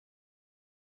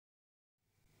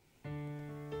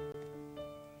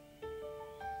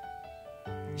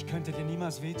Ich könnte dir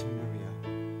niemals wehtun, Maria.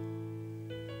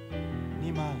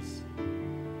 Niemals.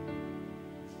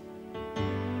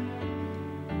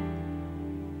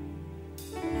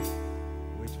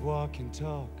 We'd walk and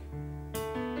talk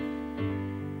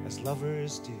as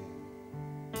lovers do.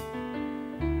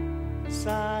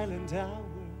 Silent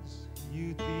hours,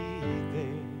 you'd be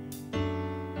there.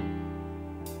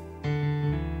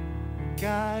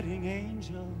 Guiding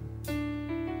angel,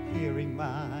 hearing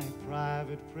my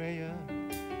private prayer.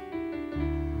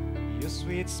 Your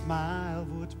sweet smile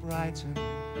would brighten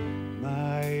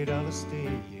my dullest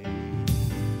day.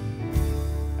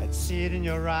 I'd see it in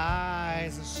your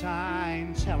eyes, a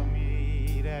shine telling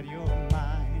me that you're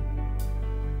mine.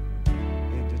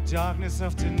 In the darkness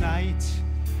of the night,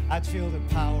 I'd feel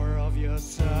the power of your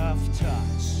soft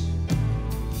touch.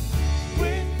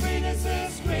 With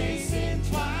Venus's grace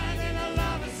entwined in a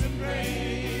lover's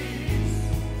embrace,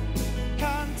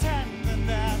 contentment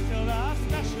that your love's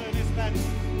passion is spent,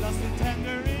 lost in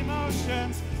tender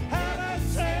emotions, heaven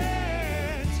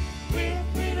sent. With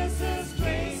Venus's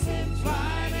grace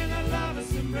entwined in a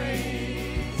lover's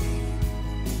embrace,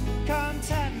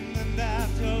 contentment that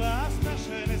your love's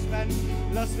passion is spent,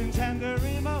 lost in tender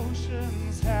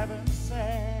emotions, heaven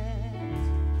sent.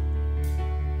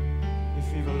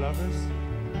 If we were lovers,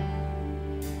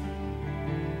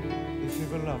 if we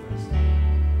were lovers,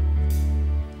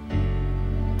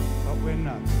 but we're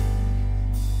not.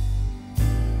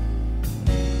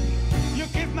 You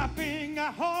give my being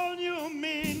a whole new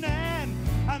meaning.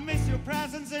 I miss your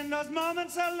presence in those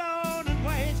moments alone and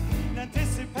wait in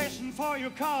anticipation for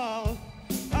your call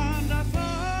on the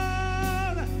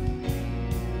phone.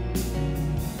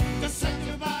 The scent of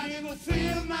your body will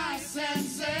thrill my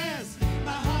senses.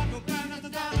 My heart will burn at the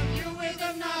thought of you with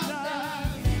another.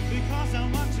 Because I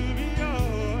want to be your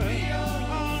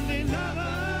only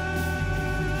lover.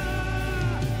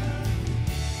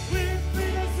 With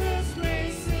Venus's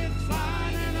grace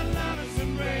entwined in a lover's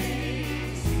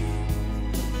embrace,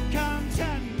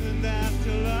 contentment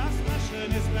after lost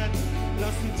passion is met,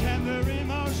 lost in tender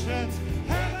emotions,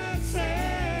 heaven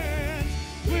sent.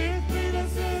 With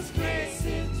Venus's grace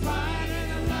entwined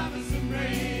in a lover's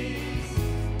embrace,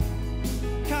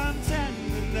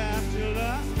 contentment after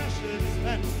lost passion is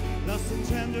met, lost in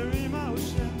tender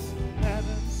emotions,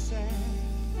 heaven sent.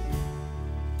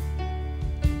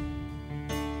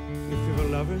 If we were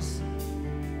lovers,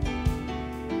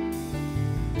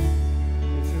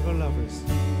 if we were lovers,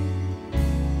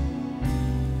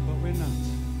 but we're not.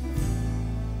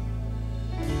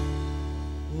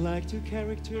 Like two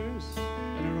characters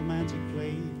in a romantic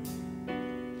play,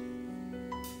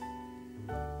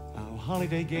 our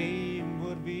holiday game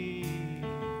would be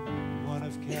one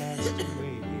of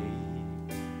castaway.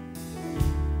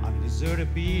 On a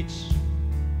deserted beach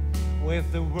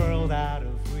with the world out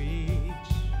of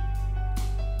reach,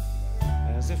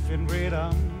 as if in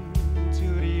rhythm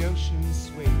to the ocean's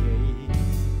sway.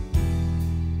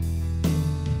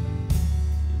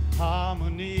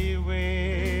 Harmony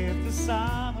with the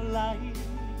summer lights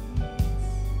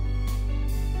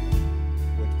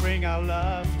would bring our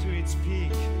love to its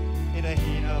peak in the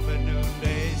heat of a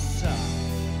noonday sun.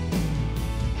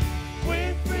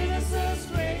 With Venus's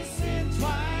grace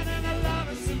entwined in a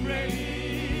lover's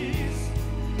embrace,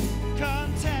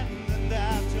 contentment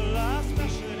after lost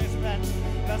passion is met,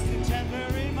 lost in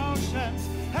tender emotions,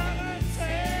 heaven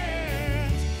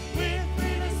sent. With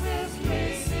Venus's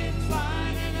grace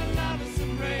entwined in a lover's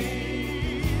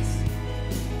embrace,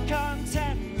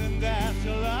 contentment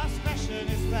after lost passion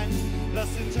is met,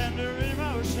 lost in tender emotions.